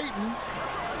Peyton. Peyton.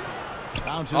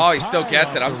 Oh, he still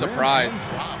gets it. I'm surprised.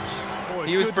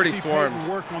 He was pretty swarmed. Peyton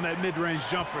work on that mid-range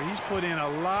jumper. He's put in a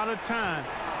lot of time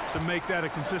to make that a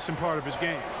consistent part of his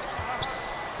game.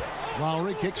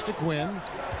 Lowry kicks to Quinn.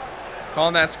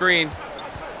 Calling that screen.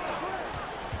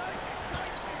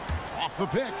 Off the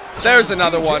pick. There's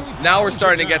another one. Now we're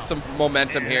starting to get some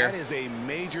momentum here. That is a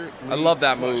major I love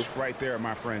that move right there,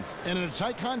 my friends. And in a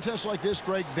tight contest like this,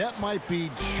 Greg, that might be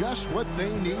just what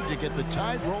they need to get the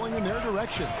tide rolling in their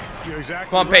direction. You're exactly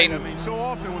Come on, right. Peyton. I mean, so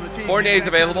often when a team Fournier's gets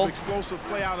that kind available. of explosive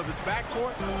play out of its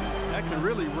backcourt, that can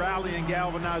really rally and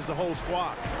galvanize the whole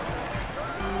squad.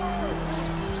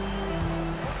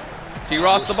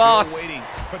 T-Ross the boss. Waiting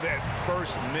for that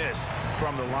first miss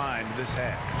from the line this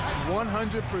half.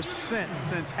 100%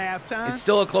 since halftime. It's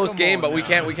still a close Come game, on but we now.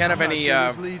 can't have I'm not any seeing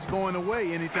this lead's going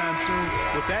away anytime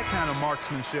soon with that kind of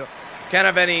marksmanship. can't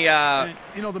have any And,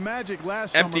 you know, the Magic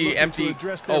last summer looking to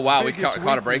address their Oh wow, we biggest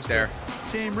caught a break weakness. there.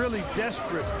 Team really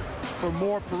desperate for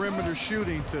more perimeter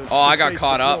shooting to Oh, I got space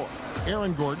caught the up. floor.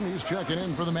 Aaron Gordon, he's checking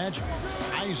in for the Magic.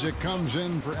 Isaac comes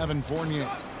in for Evan Fournier.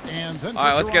 And then All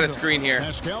right, for let's get a Toronto, screen here.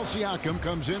 Pascal Siakam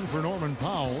comes in for Norman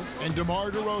Powell. And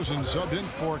DeMar DeRozan subbed in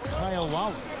for Kyle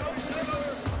Lowry.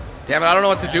 Damn it, I don't know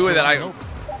what to do with it.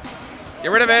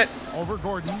 Get rid of it. Over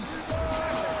Gordon.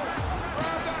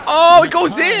 Oh, it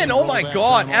goes in. Oh my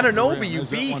God, Anunoby, you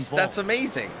beast. That's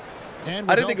amazing.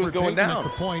 And I with didn't think it was Elfrid going Payton at down. the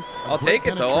point, a I'll great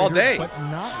take it, though, all penetrator, day. But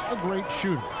not a great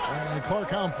shooter. Clark,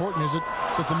 how important is it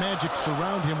that the Magic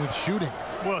surround him with shooting?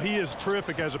 Well, he is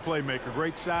terrific as a playmaker.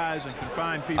 Great size and can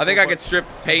find people. I think I but could strip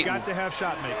you've Peyton. got to have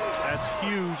shot makers. That's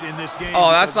huge in this game. Oh,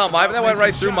 that's because not my. it's That about went right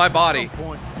making through my shots at body. some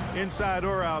point, inside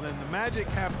or out, and the Magic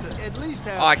have to at least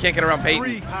have Oh, I can't get around Peyton.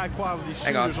 3 high-quality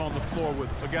Hang on. shooters on the floor with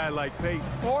a guy like Peyton.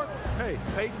 Or, hey,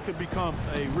 Peyton could become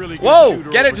a really good Whoa, shooter.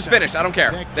 get it, over just time. finish. I don't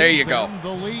care. That There gives you go. them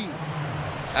the lead.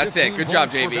 That's it. 15 Good job,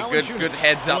 points for JB. Good Valanciunas.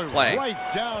 heads-up Boy, play.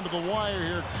 Right down to the wire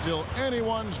here. Still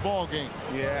anyone's ball game.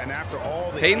 Yeah, and after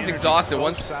all the Peyton's energy exhausted both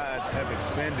once. sides have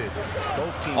expended,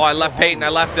 both teams Oh, I left still Peyton. I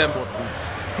left him.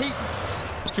 Peyton,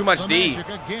 Too much the D. Magic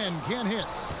again can't hit.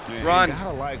 And run. you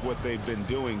gotta like what they've been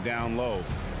doing down low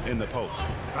in the post.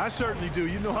 I certainly do.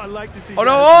 You know, I like to see. Oh,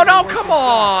 no, guys oh, really no, work come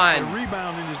inside. on. The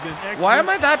rebounding has been excellent. Why am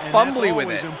I that and fumbly that's with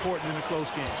always it? important in a close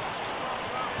game.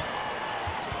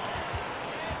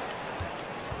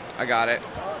 I got it.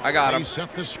 I got They him.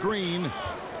 set the screen.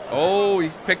 Oh,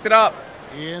 he's picked it up.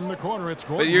 In the corner, it's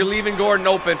Gordon. But you're leaving Gordon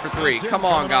open for 3. That's it, Come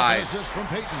on, coming off an guys. assist from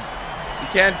Peyton. You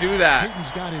can't do that.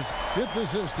 Peyton's got his 5th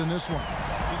assist in this one.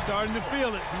 He's starting to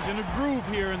feel it. He's in a groove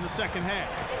here in the second half.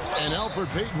 And Elfrid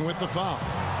Payton with the foul.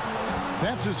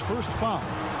 That's his first foul.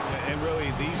 And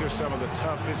really, these are some of the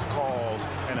toughest calls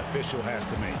an official has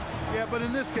to make. Yeah, but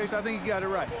in this case, I think he got it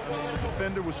right. I mean, the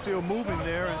defender was still moving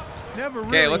there and never Okay,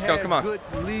 really let's go. had Come on. good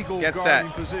legal Get guarding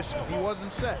set. position. He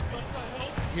wasn't set.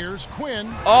 Here's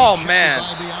Quinn. Oh, Checked man. by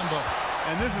Biyombo.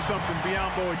 And this is something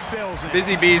Biyombo excels in.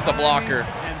 Busy Bee's the Timing blocker.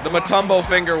 and The blocking Mutombo shots.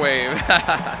 finger wave.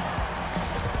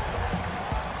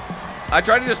 I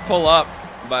tried to just pull up,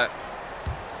 but...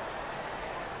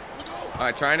 All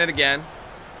right, trying it again.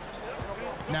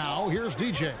 Now, here's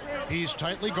DJ. He's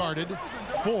tightly guarded.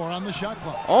 4 on the shot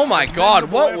clock. Oh, my God.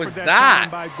 Commendable What effort was time that?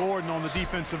 by Gordon on the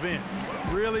defensive end.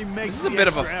 Really makes This is a the bit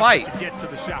of a extra fight. effort to get to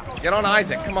the shot. Get on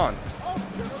Isaac. Come on.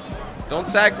 Don't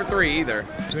sag for 3 either.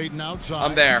 Payton outside.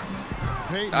 I'm there.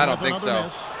 Payton I don't with think another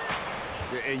so.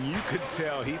 miss. And you could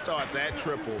tell he thought that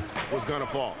triple was going to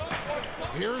fall.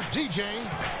 Here's DJ.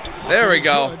 There we He's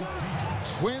go. good.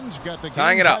 Quinn's got the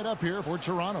Tying game it up. tied up here for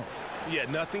Toronto. Yeah,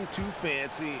 nothing too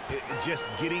fancy. Just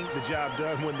getting the job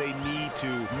done when they need to.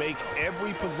 Make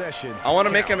every possession. I want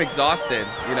to make count. him exhausted,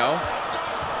 you know?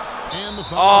 And the Oh,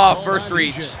 foul called first on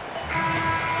reach. DJ.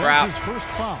 Crap. That's his first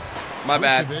foul. My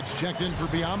bad. Vucevic checked in for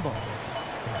Biyombo.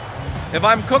 If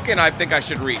I'm cooking, I think I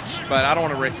should reach, but I don't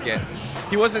want to risk it.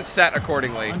 He wasn't set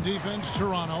accordingly. On defense,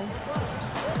 Toronto.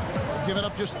 Giving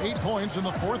up just 8 points in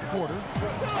the 4th quarter.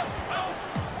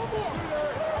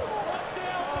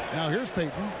 Now here's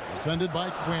Payton, defended by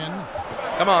Quinn.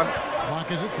 Come on.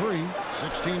 Clock is at 3,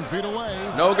 16 feet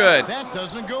away. No good. That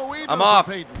doesn't go either. I'm for off.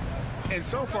 Payton. And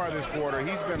so far this quarter,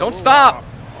 he's been a Don't little stop. off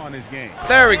on his game.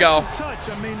 There we go. Just a touch.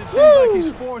 I mean, it seems like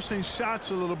he's forcing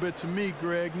shots a little bit to me,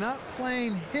 Greg. Not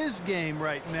playing his game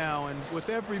right now, and with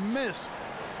every miss,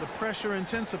 the pressure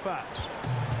intensifies.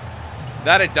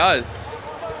 That it does.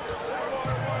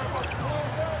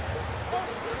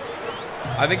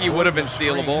 I think he would have been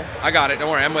stealable. I got it. Don't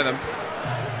worry. I'm with him.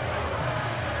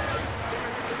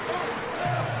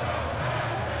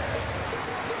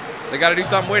 They got to do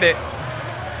something with it.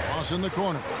 Ross in the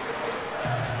corner.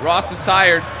 Ross is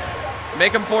tired.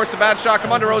 Make him force a bad shot.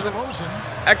 Come on, DeRozan.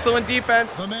 DeRozan. Excellent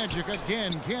defense. The Magic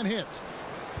again can't hit.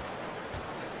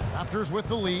 Raptors with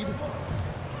the lead.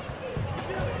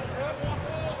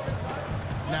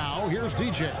 Now here's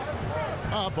DJ.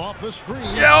 Up off the screen.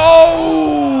 Yo!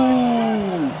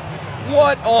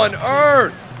 What on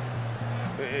earth?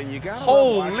 And you gotta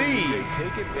Holy!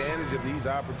 take advantage of these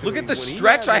opportunities. Look at the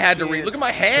stretch I had to read. Look at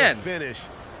my hand.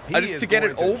 To get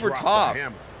it over top.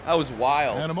 That was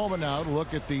wild. And a moment now to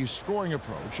look at the scoring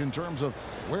approach in terms of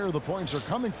where the points are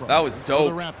coming from. That was dope.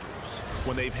 For the Raptors.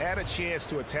 When they've had a chance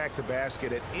to attack the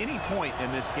basket at any point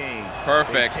in this game,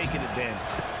 perfect. They've taken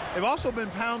advantage. They've also been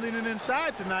pounding it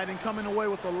inside tonight and coming away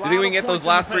with a lot of points. You think we can get those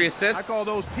last 3 assists? I call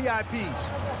those PIPs.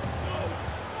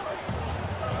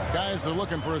 Guys are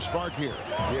looking for a spark here.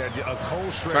 Yeah, a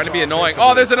cold stretch. Trying to be annoying.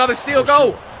 Oh, there's another steal.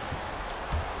 Go.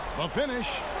 The finish.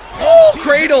 Oh,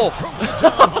 cradle.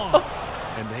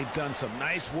 And they've done some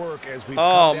nice work as we've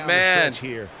come down the stretch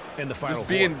here in the final just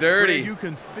being quarter. dirty. You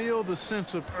can feel the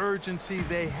sense of urgency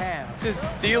they have. Just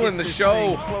stealing the this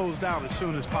show. thing closed out as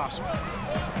soon as possible.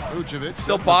 Vucevic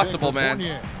Still possible, man.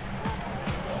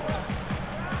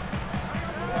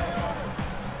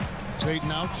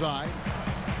 Payton outside.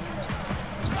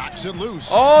 Knocks it loose.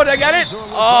 Oh, did I get it?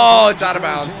 Oh, it's out of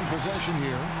bounds. Possession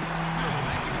here.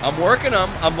 I'm working them.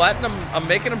 I'm letting them. I'm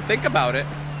making them think about it.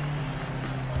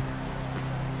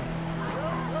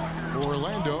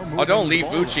 Orlando. Oh, don't leave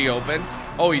Vucci open.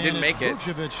 Oh, he didn't make it.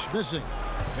 Vucevic missing.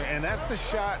 And that's the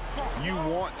shot you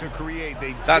want to create.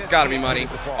 That's got to be money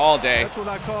all day. That's what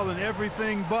I call an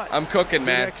everything but. I'm cooking,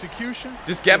 man. Execution.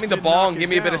 Just get me the ball and give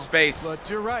me a bit of space. But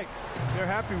you're right. They're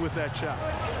happy with that shot.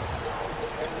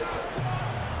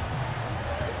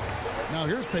 Now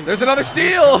here's Payton. There's another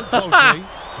steal.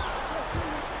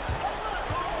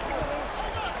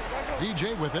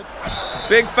 DJ with it.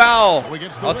 Big foul.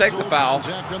 I'll take the foul.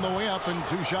 Jack on the way up and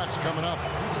 2 shots coming up.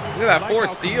 Look at that, 4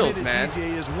 steals, man.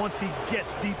 DJ is once he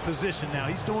gets deep position now.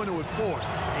 He's doing it with force.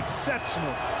 Exceptional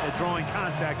at drawing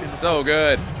contact in the so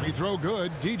good. Free throw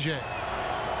good, DJ.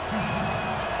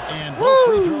 And both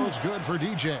free throws good for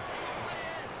DJ.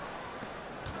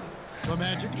 The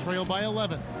Magic trail by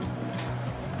 11.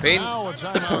 Payton. Now a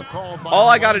timeout called by All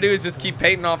I got to do is just keep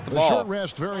Payton off the The ball. short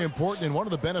rest, very important, and one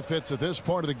of the benefits of this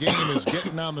part of the game is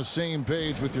getting on the same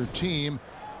page with your team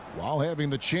while having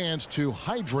the chance to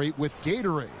hydrate with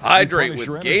Gatorade. Hydrate with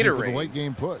For the Gatorade. late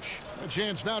game push. A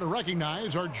chance now to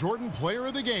recognize our Jordan player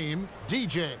of the game,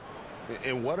 DJ.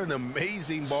 And what an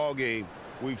amazing ball game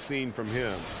we've seen from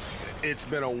him. It's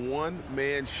been a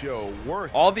one-man show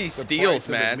worth all these the steals, price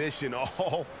man. of admission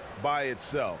all by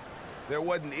itself. There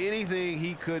wasn't anything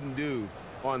he couldn't do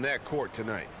on that court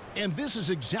tonight. And this is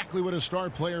exactly what a star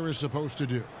player is supposed to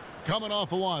do. Coming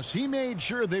off a loss, he made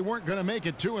sure they weren't going to make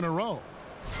it 2 in a row.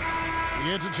 He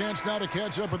gets a chance now to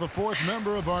catch up with the 4th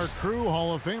member of our crew,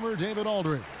 Hall of Famer David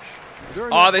Aldridge.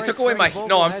 Oh, they took away my...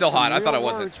 No, I'm still hot. I thought I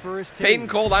wasn't. Payton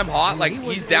cold, I'm hot. Like,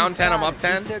 he's down 10, I'm up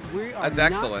 10. That's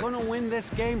excellent. We're not going to win this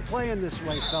game playing this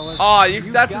way, fellas. Oh,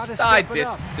 that's a... I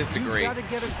disagree. You've got to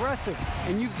get aggressive,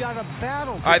 and you've got to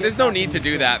battle. All right, there's no need to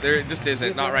do that. There just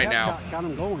isn't. Not right now. Got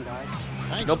him going, guys.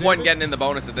 Thanks, no point in David. getting in the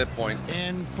bonus at this point.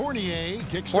 And Fournier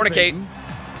kicks Fornicate. to Payton,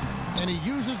 and he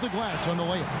uses the glass on the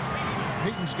layup.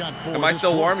 Payton's got 4. Am I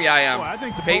still warm? Yeah, I am. Boy, I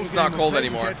think the Payton's not postgame cold Payton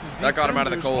anymore. catches That got him out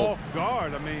of the defenders cold. Off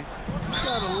guard. I mean, he's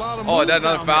got a lot of Oh, moves that's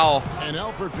another down foul. And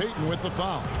Alfred Payton with the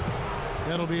foul.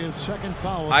 That'll be his 2nd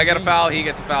foul. of I the get a game. foul. He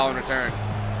gets a foul in return.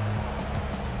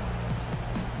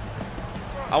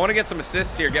 I want to get some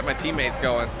assists here, get my teammates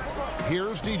going.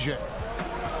 Here's DJ.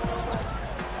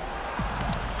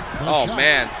 The Oh, shot,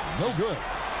 man. no good.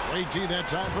 Great D that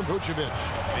time from Vucevic.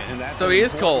 And that's So an he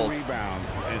is important cold. Rebound,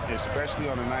 especially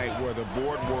on a night where the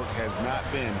board work has not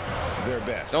been their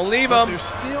best. Don't leave But him. they're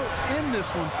still in this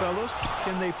one, fellas.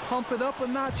 Can they pump it up a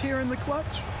notch here in the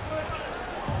clutch?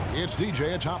 It's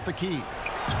DJ atop the key.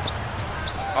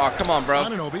 Oh, come on, bro.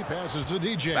 Anunoby passes to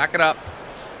DJ. Back it up.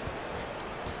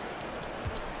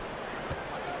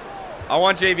 I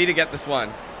want JV to get this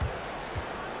one.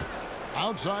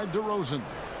 Outside DeRozan.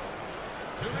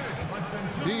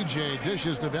 DJ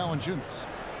dishes to Valanciunas.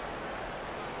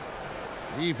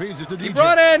 He feeds it to DJ. He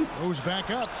brought in. Goes back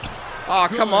up. Oh,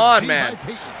 Good come on, D man. by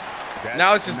Payton. That's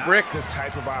Now it's just not bricks. the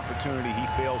type of opportunity he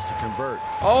fails to convert.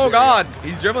 Oh, God.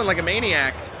 He's dribbling like a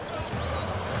maniac.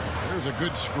 There's a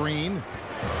good screen.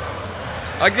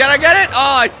 I get it?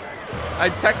 Oh, I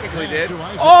technically did.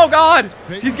 Oh, God.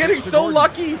 He's getting so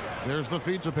lucky. There's the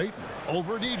feed to Payton.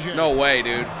 Over DJ. No way,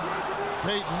 dude.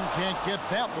 Payton can't get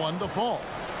that one to fall.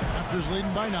 Raptors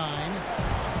leading by 9.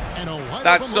 And a wide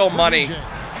That's open so look for money. DJ.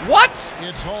 What?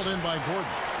 It's hauled in by Gordon.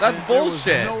 That's And bullshit.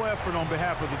 There was no effort on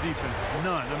behalf of the defense.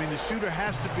 None. I mean, the shooter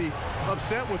has to be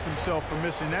upset with himself for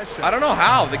missing that shot. I don't know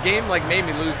how. The game, like, made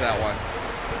me lose that one.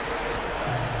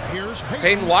 Here's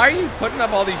Peyton, why are you putting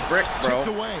up all these bricks, bro?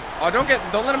 Oh, don't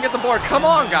let him get the board. Come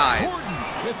on, guys. Gordon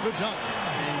with the dunk.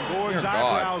 Gordon's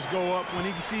eyebrows go up when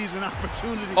he sees an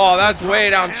opportunity. Oh, that's way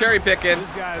down cherry picking.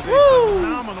 This guy is a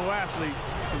phenomenal athlete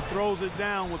and throws it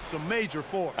down with some major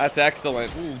force. That's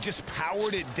excellent. Ooh, just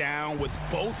powered it down with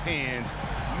both hands.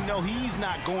 You know he's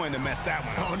not going to mess that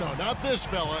one up. Oh, no, not this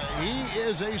fella. He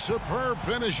is a superb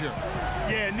finisher.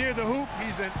 Yeah, near the hoop,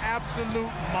 he's an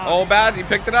absolute monster. Oh, bad. He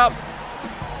picked it up.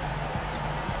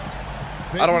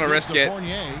 I don't want to risk it.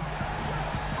 Fournier.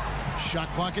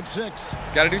 Shot clock at 6.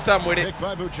 Got to do something with it. Picked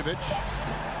by Vucevic.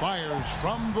 Fires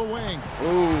from the wing.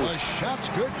 Ooh. The shot's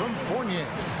good from Fournier.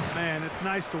 Man, it's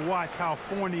nice to watch how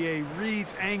Fournier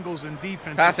reads angles and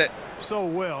defense Pass it. so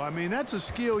well. I mean, that's a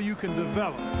skill you can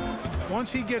develop.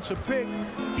 Once he gets a pick,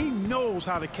 he knows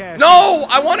how to cash. No,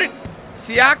 I wanted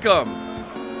Siakam.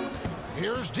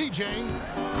 Here's DJ.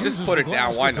 Just put it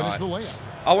down. Why not?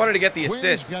 I wanted to get the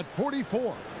assist. Got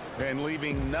 44. And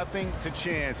leaving nothing to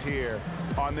chance here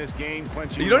on this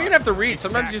game-clinching. You don't even have to read.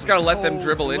 Sometimes you just got to let them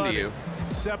dribble into you.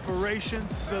 Separation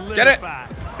solidified. Get it.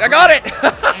 I got it.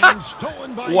 And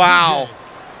stolen by wow.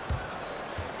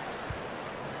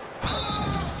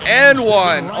 DJ. And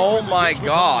one. Oh my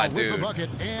God, dude.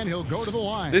 And he'll go to the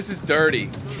line. This is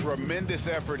dirty. Tremendous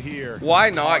effort here.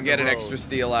 Why not get an extra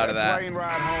steal out of that? Plane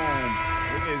ride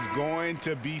home is going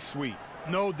to be sweet.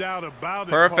 No doubt about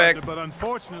it. Perfect. Partner, but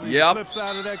unfortunately, Yep. the flip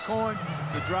side of that coin,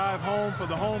 the drive home for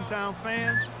the hometown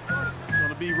fans, going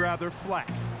to be rather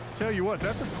flat. Tell you what,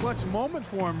 that's a clutch moment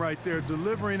for him right there,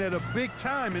 delivering at a big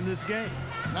time in this game.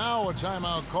 Now a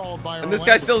timeout called by And this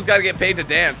guy still's got to get paid to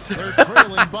dance. They're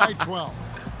trailing by 12.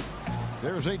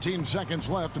 There's 18 seconds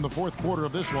left in the fourth quarter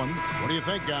of this one. What do you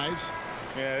think, guys?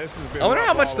 Yeah, this has been. I wonder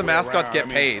how much all the way mascots around. get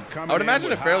paid. I would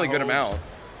imagine a fairly good amount.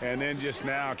 And then just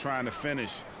now trying to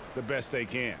finish the best they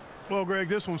can. Well, Greg,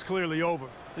 this one's clearly over.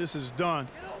 This is done.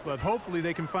 But hopefully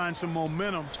they can find some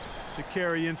momentum to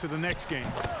carry into the next game.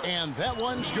 And that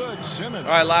one's good. Simmons.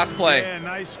 All right, last play. Yeah,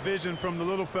 nice vision from the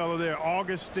little fellow there,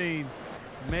 Augustine,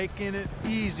 making it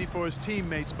easy for his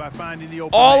teammates by finding the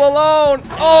open All man. alone.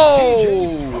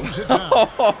 Oh.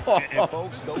 And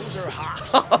folks, those are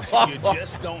hops you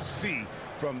just don't see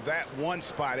from that one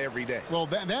spot every day. Well,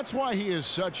 that's why he is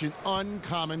such an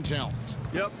uncommon talent.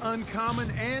 Yep,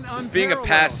 uncommon and unparalleled. Being a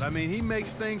pest. I mean, he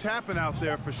makes things happen out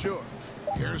there for sure.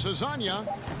 Here's Lasagna.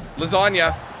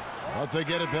 Lasagna. But they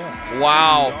get it back.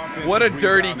 Wow, what a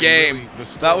dirty game.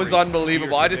 That was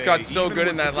unbelievable. I just got so good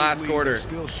in that last quarter.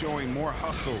 Still showing more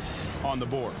hustle on the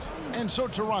board. And so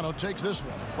Toronto takes this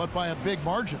one, but by a big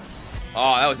margin.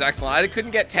 Oh, that was excellent. I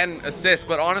couldn't get 10 assists,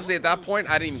 but honestly, at that point,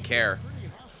 I didn't even care.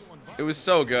 It was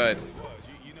so good.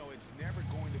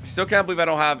 Still can't believe I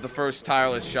don't have the first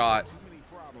tireless shot.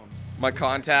 My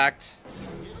contact.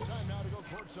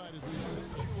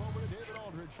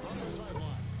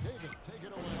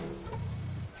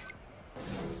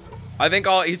 I think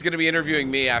he's going to be interviewing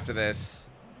me after this.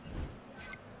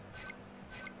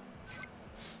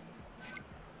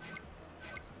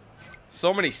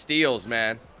 So many steals,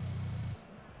 man.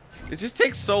 It just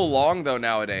takes so long, though,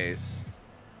 nowadays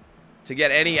to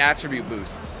get any attribute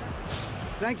boosts.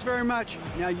 Thanks very much.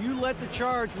 Now, you led the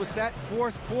charge with that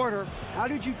fourth quarter. How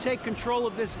did you take control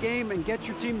of this game and get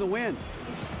your team the win?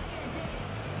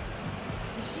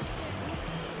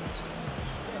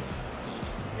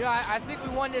 You know, I think we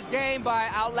won this game by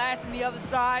outlasting the other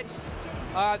side.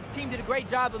 The team did a great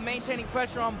job of maintaining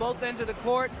pressure on both ends of the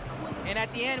court. And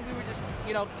at the end, we were just,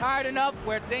 tired enough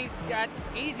where things got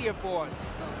easier for us.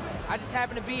 I just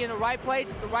happened to be in the right place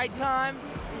at the right time,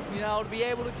 to be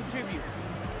able to contribute.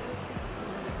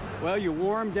 Well, you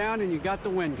wore them down and you got the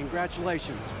win.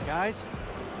 Congratulations, guys.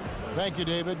 Thank you,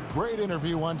 David. Great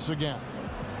interview once again.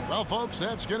 Well, folks,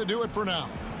 that's going to do it for now.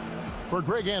 For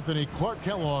Greg Anthony, Clark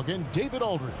Kellogg, and David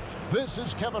Aldridge, this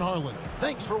is Kevin Harlan.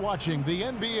 Thanks for watching the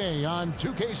NBA on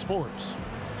 2K Sports.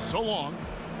 So long.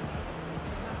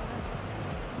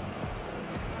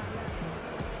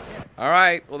 All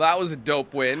right. Well, that was a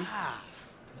dope win.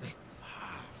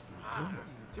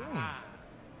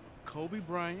 Kobe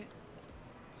Bryant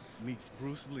meets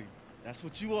Bruce Lee. That's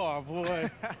what you are,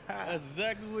 boy. That's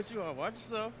exactly what you are. Watch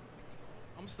yourself.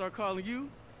 I'm going to start calling you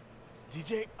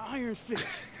DJ Iron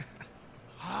Fist.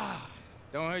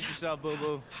 Don't hurt yourself,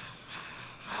 boo-boo.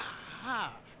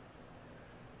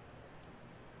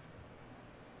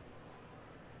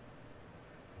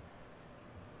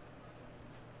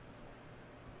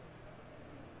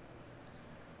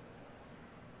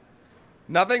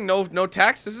 Nothing, no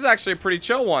text. This is actually a pretty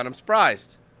chill one. I'm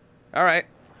surprised. All right.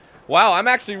 Wow, I'm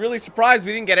actually really surprised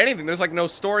we didn't get anything. There's like no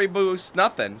story boost,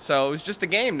 nothing. So it was just a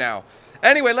game now.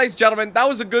 Anyway, ladies and gentlemen, that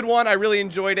was a good one. I really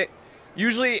enjoyed it.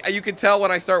 Usually, you can tell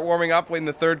when I start warming up in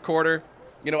the third quarter,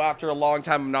 you know, after a long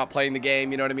time of not playing the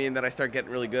game, you know what I mean, that I start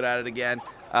getting really good at it again.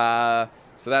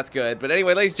 So that's good. But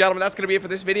anyway, ladies and gentlemen, that's going to be it for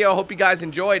this video. I hope you guys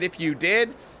enjoyed. If you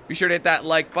did, be sure to hit that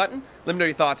like button. Let me know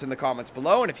your thoughts in the comments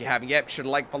below. And if you haven't yet, be sure to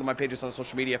like, follow my pages on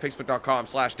social media,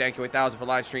 facebook.com/DanQ8000 for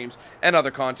live streams and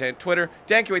other content. Twitter,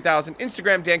 DanQ8000,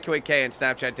 Instagram, DanQ8K, and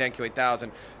Snapchat,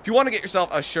 DanQ8000. If you want to get yourself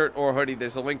a shirt or hoodie,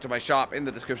 there's a link to my shop in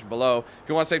the description below. If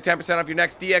you want to save 10% off your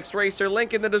next DX Racer,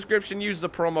 link in the description. Use the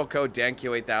promo code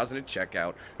DanQ8000 at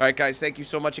checkout. All right, guys, thank you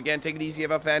so much again. Take it easy.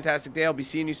 Have a fantastic day. I'll be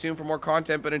seeing you soon for more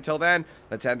content. But until then,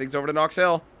 let's hand things over to Knox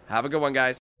Hill. Have a good one,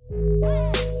 guys.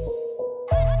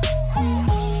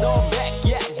 So back,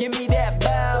 yeah, give me that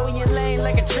bow in your lane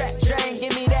like a track train,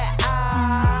 give me that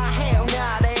hell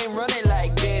nah, they ain't running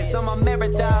like this. On my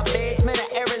marathon, bitch, man, the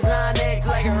errors line next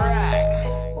like a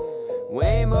rock. We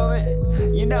ain't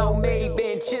moving, you know me,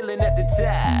 been chilling at the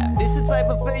top. This the type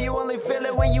of feel you only feel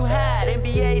it when you hide.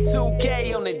 NBA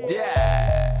 2K on the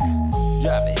dive.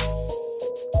 Drop it.